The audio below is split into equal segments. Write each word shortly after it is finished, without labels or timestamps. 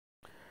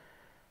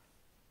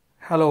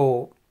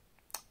Hello.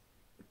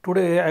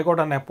 Today I got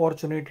an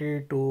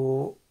opportunity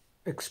to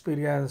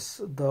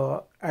experience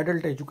the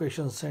Adult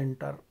Education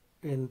Center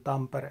in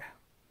Tampere.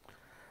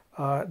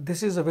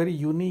 This is a very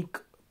unique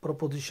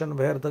proposition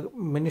where the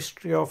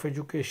Ministry of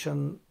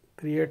Education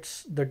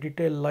creates the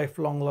detailed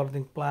lifelong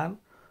learning plan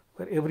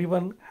where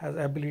everyone has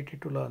ability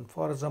to learn.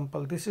 For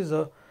example, this is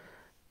a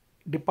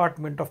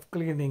department of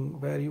cleaning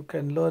where you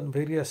can learn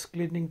various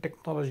cleaning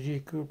technology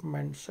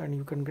equipments and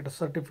you can get a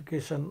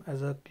certification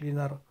as a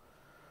cleaner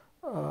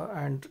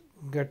and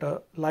get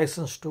a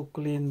license to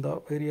clean the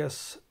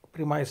various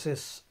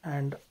premises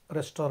and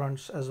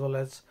restaurants as well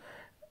as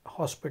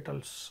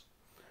hospitals.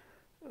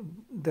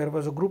 There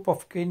was a group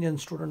of Kenyan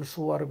students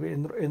who are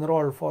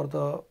enrolled for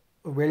the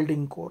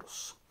welding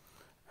course,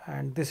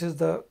 and this is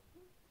the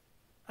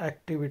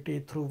activity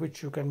through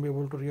which you can be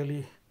able to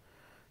really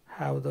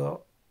have the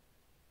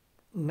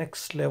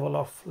next level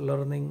of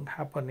learning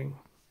happening.